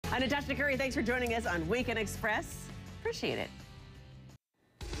I'm Natasha Curry. Thanks for joining us on Weekend Express. Appreciate it.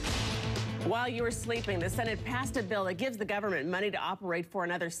 While you were sleeping, the Senate passed a bill that gives the government money to operate for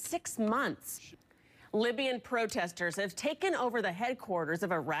another 6 months. Libyan protesters have taken over the headquarters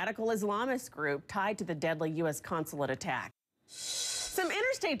of a radical Islamist group tied to the deadly U.S. consulate attack. Some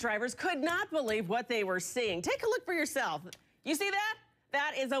interstate drivers could not believe what they were seeing. Take a look for yourself. You see that?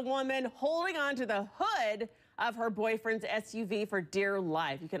 That is a woman holding onto the hood of her boyfriend's SUV for dear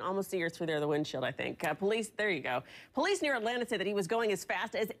life. You can almost see her through there, the windshield, I think. There you go. Police near Atlanta said that he was going as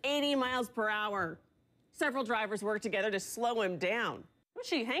fast as 80 miles per hour. Several drivers worked together to slow him down. Was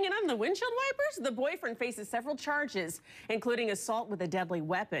she hanging on the windshield wipers? The boyfriend faces several charges, including assault with a deadly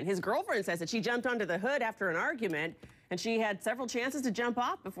weapon. His girlfriend says that she jumped onto the hood after an argument, and she had several chances to jump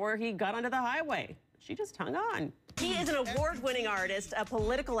off before he got onto the highway. She just hung on. He is an award-winning artist, a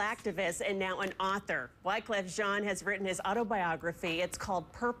political activist, and now an author. Wyclef Jean has written his autobiography. It's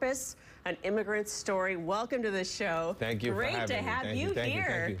called Purpose, an Immigrant's Story. Welcome to the show. Thank you for having me. Great to have you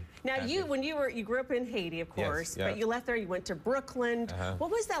here. Now, you grew up in Haiti, of course, but you left there, you went to Brooklyn. What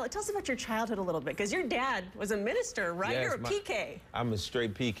was that like? Tell us about your childhood a little bit, because your dad was a minister, right? Yes, You're a PK. I'm a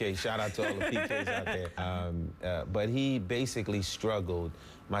straight PK. Shout out to all the PKs out there. But he basically struggled.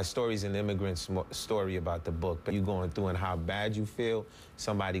 My story's an immigrant story about the book, but you going through and how bad you feel,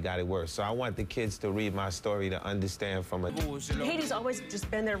 somebody got it worse. So I want the kids to read my story to understand from a... Haiti's always just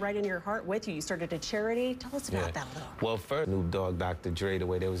been there right in your heart with you. You started a charity. Tell us about that a little. Well, first, Snoop Dogg, Dr. Dre, the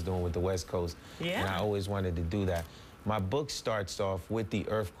way they was doing with the West Coast. Yeah. And I always wanted to do that. My book starts off with the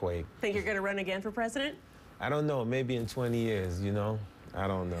earthquake. Think you're going to run again for president? I don't know. Maybe in 20 years, you know? I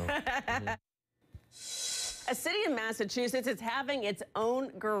don't know. A city in Massachusetts is having its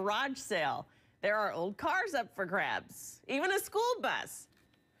own garage sale. There are old cars up for grabs, even a school bus.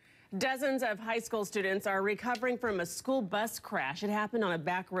 Dozens of high school students are recovering from a school bus crash. It happened on a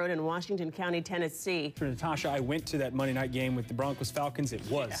back road in Washington County, Tennessee. For Natasha, I went to that Monday night game with the Broncos Falcons. It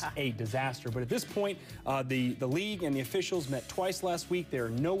was a disaster. But at this point, the league and the officials met twice last week. They're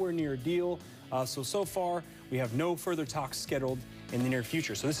nowhere near a deal. So far, we have no further talks scheduled in the near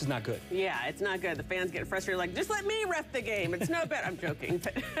future. So this is not good. Yeah, it's not good. The fans get frustrated, like, just let me ref the game. It's no bet. I'm joking.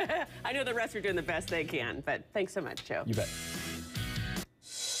 But I know the refs are doing the best they can. But thanks so much, Joe. You bet.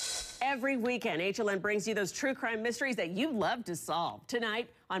 Every weekend, HLN brings you those true crime mysteries that you love to solve. Tonight,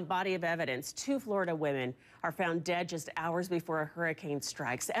 on Body of Evidence, 2 Florida women are found dead just hours before a hurricane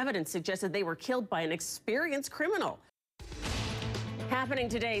strikes. Evidence suggested they were killed by an experienced criminal. Happening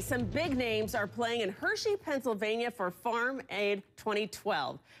today, some big names are playing in Hershey, Pennsylvania for Farm Aid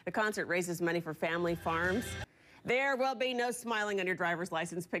 2012. The concert raises money for family farms. There will be no smiling on your driver's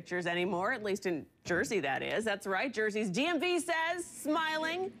license pictures anymore, at least in Jersey, that is. That's right, Jersey's DMV says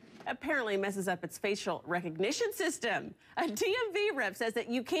smiling apparently messes up its facial recognition system. A DMV rep says that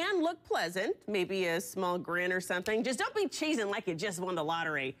you can look pleasant, maybe a small grin or something. Just don't be cheesing like you just won the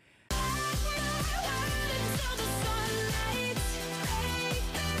lottery.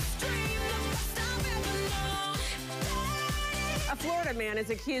 A Florida man is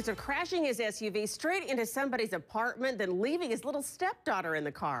accused of crashing his SUV straight into somebody's apartment, then leaving his little stepdaughter in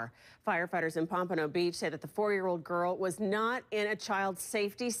the car. Firefighters in Pompano Beach say that the 4-year-old girl was not in a child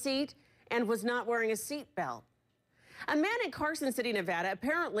safety seat and was not wearing a seatbelt. A man in Carson City, Nevada,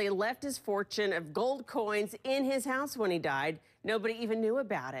 apparently left his fortune of gold coins in his house when he died. Nobody even knew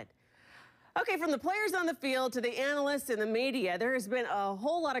about it. Okay, from the players on the field to the analysts and the media, there has been a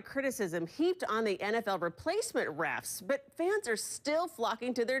whole lot of criticism heaped on the NFL replacement refs, but fans are still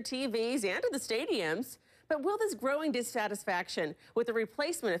flocking to their TVs and to the stadiums. But will this growing dissatisfaction with the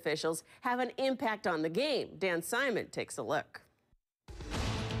replacement officials have an impact on the game? Dan Simon takes a look.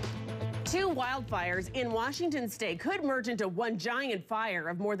 2 wildfires in Washington state could merge into one giant fire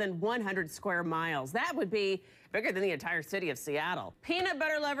of more than 100 square miles. That would be bigger than the entire city of Seattle. Peanut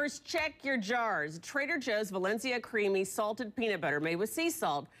butter lovers, check your jars. Trader Joe's Valencia Creamy Salted Peanut Butter made with sea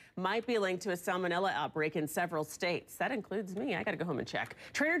salt might be linked to a salmonella outbreak in several states. That includes me. I got to go home and check.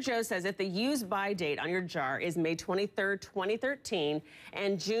 Trader Joe's says if the use-by date on your jar is May 23rd, 2013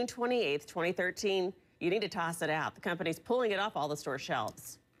 and June 28th, 2013, you need to toss it out. The company's pulling it off all the store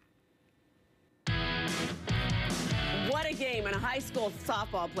shelves. What a game, and a high school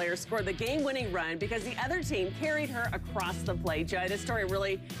softball player scored the game-winning run because the other team carried her across the plate. Jay, this story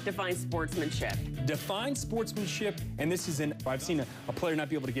really defines sportsmanship. Defines sportsmanship, and this is I've seen a player not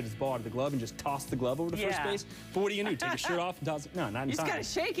be able to get his ball out of the glove and just toss the glove over to first base. But what do you do? Take your shirt off and toss it? No, not in time. You just got to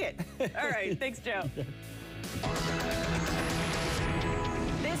shake it. All right, thanks, Joe.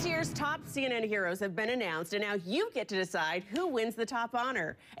 This year's top CNN heroes have been announced, and now you get to decide who wins the top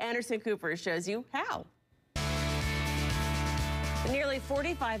honor. Anderson Cooper shows you how. Nearly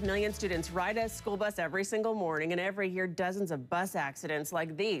 45 million students ride a school bus every single morning, and every year dozens of bus accidents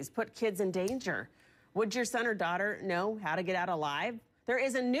like these put kids in danger. Would your son or daughter know how to get out alive? There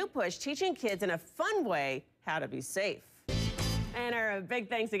is a new push teaching kids in a fun way how to be safe. And our big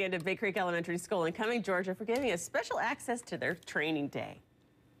thanks again to Big Creek Elementary School in Cumming, Georgia, for giving us special access to their training day.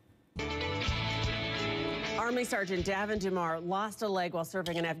 Army Sergeant Davin Dumar lost a leg while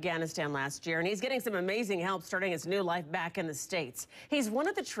serving in Afghanistan last year, and he's getting some amazing help starting his new life back in the States. He's one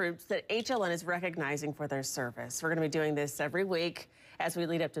of the troops that HLN is recognizing for their service. We're going to be doing this every week as we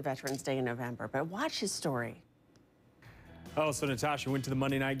lead up to Veterans Day in November, but watch his story. Oh, so Natasha went to the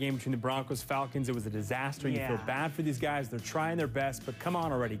Monday night game between the Broncos Falcons. It was a disaster. You feel bad for these guys. They're trying their best, but come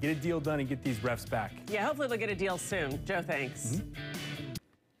on already. Get a deal done and get these refs back. Yeah, hopefully they'll get a deal soon. Joe, thanks.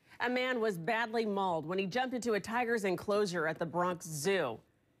 A man was badly mauled when he jumped into a tiger's enclosure at the Bronx Zoo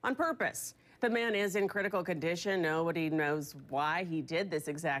on purpose. The man is in critical condition. Nobody knows why he did this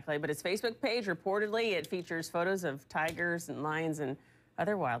exactly, but his Facebook page reportedly it features photos of tigers and lions and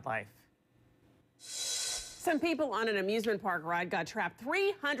other wildlife. Some people on an amusement park ride got trapped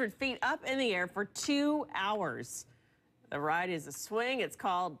 300 feet up in the air for 2 hours. The ride is a swing. It's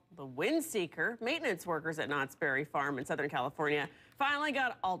called the Wind Seeker. Maintenance workers at Knott's Berry Farm in Southern California finally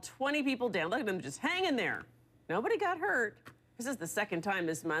got all 20 people down. Look at them just hanging there. Nobody got hurt. This is the second time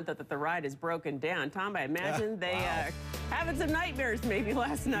this month that the ride is broken down. Tom, I imagine they having some nightmares maybe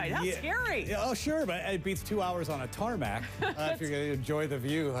last night. How scary. Yeah, oh, sure, but it beats 2 hours on a tarmac. If you're going to enjoy the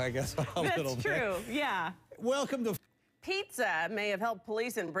view, I guess, a little bit. That's true, yeah. Welcome to... Pizza may have helped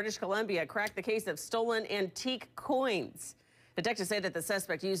police in British Columbia crack the case of stolen antique coins. Detectives say that the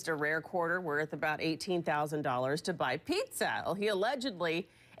suspect used a rare quarter worth about $18,000 to buy pizza. Well, he allegedly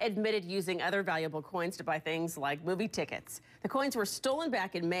admitted using other valuable coins to buy things like movie tickets. The coins were stolen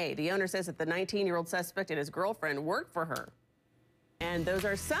back in May. The owner says that the 19-year-old suspect and his girlfriend worked for her. And those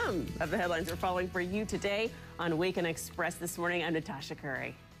are some of the headlines we're following for you today on Weekend Express this morning. I'm Natasha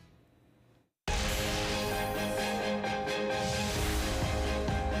Curry.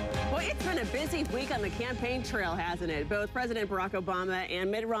 It's been a busy week on the campaign trail, hasn't it? Both President Barack Obama and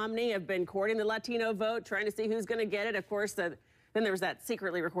Mitt Romney have been courting the Latino vote, trying to see who's going to get it. Of course, then there was that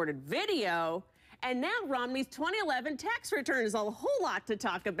secretly recorded video. And now Romney's 2011 tax return is a whole lot to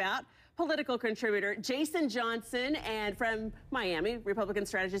talk about. Political contributor Jason Johnson and from Miami, Republican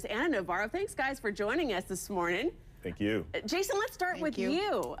strategist Anna Navarro. Thanks, guys, for joining us this morning. Thank you. Jason, let's start with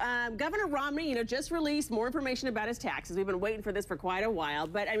you. Governor Romney, just released more information about his taxes. We've been waiting for this for quite a while,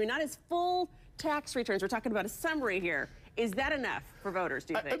 but I mean, not his full tax returns. We're talking about a summary here. Is that enough for voters,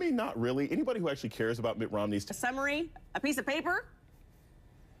 do you think? I mean, not really. Anybody who actually cares about Mitt Romney's... A summary? A piece of paper?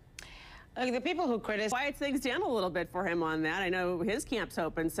 The people who criticize... Quiets things down a little bit for him on that. I know his camp's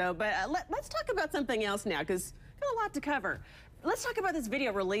open, so, but let's talk about something else now, because got a lot to cover. Let's talk about this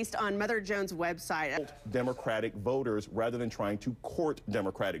video released on Mother Jones' website. Democratic voters rather than trying to court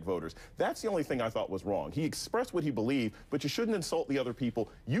Democratic voters. That's the only thing I thought was wrong. He expressed what he believed, but you shouldn't insult the other people.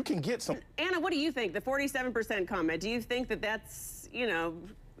 You can get some... Anna, what do you think? The 47% comment, do you think that that's,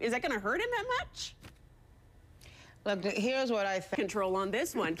 is that going to hurt him that much? Look, here's what I think. Control on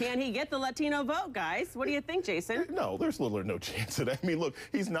this one. Can he get the Latino vote, guys? What do you think, Jason? No, there's little or no chance of that. I mean, look,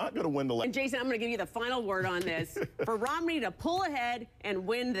 he's not going to win the election. And Jason, I'm going to give you the final word on this. For Romney to pull ahead and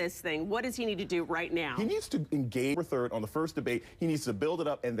win this thing, what does he need to do right now? He needs to engage for third on the first debate. He needs to build it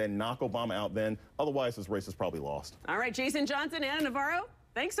up and then knock Obama out then. Otherwise, this race is probably lost. All right, Jason Johnson, Anna Navarro,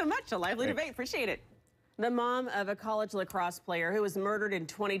 thanks so much. A lively debate. Appreciate it. The mom of a college lacrosse player who was murdered in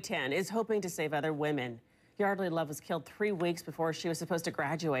 2010 is hoping to save other women. Yardley Love was killed 3 weeks before she was supposed to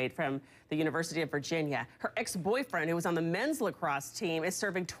graduate from the University of Virginia. Her ex-boyfriend, who was on the men's lacrosse team, is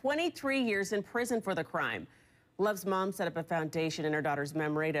serving 23 years in prison for the crime. Love's mom set up a foundation in her daughter's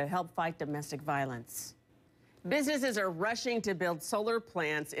memory to help fight domestic violence. Businesses are rushing to build solar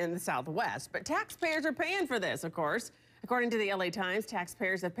plants in the Southwest, but taxpayers are paying for this, of course. According to the LA Times,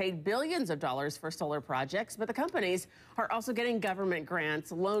 taxpayers have paid billions of dollars for solar projects, but the companies are also getting government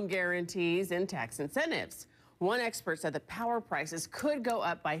grants, loan guarantees, and tax incentives. One expert said that power prices could go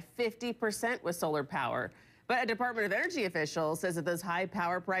up by 50% with solar power. But a Department of Energy official says that those high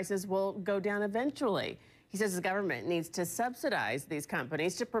power prices will go down eventually. He says the government needs to subsidize these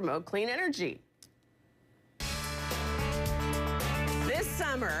companies to promote clean energy. This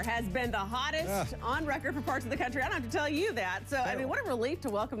summer has been the hottest on record for parts of the country. I don't have to tell you that. So, I mean, what a relief to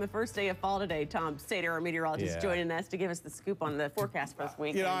welcome the first day of fall today. Tom, state air meteorologist, joining us to give us the scoop on the forecast for this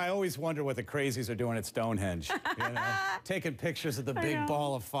weekend. You know, I always wonder what the crazies are doing at Stonehenge. Taking pictures of the big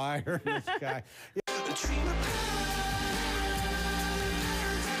ball of fire in the sky.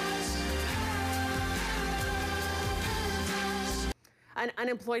 An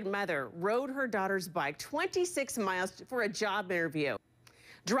unemployed mother rode her daughter's bike 26 miles for a job interview.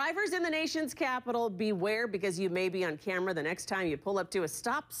 Drivers in the nation's capital, beware, because you may be on camera the next time you pull up to a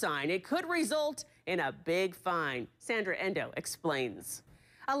stop sign. It could result in a big fine. Sandra Endo explains.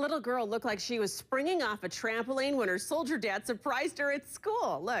 A little girl looked like she was springing off a trampoline when her soldier dad surprised her at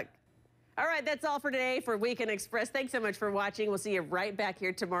school. Look. All right, that's all for today for Weekend Express. Thanks so much for watching. We'll see you right back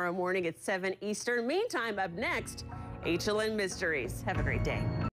here tomorrow morning at 7 Eastern. Meantime, up next, HLN Mysteries. Have a great day.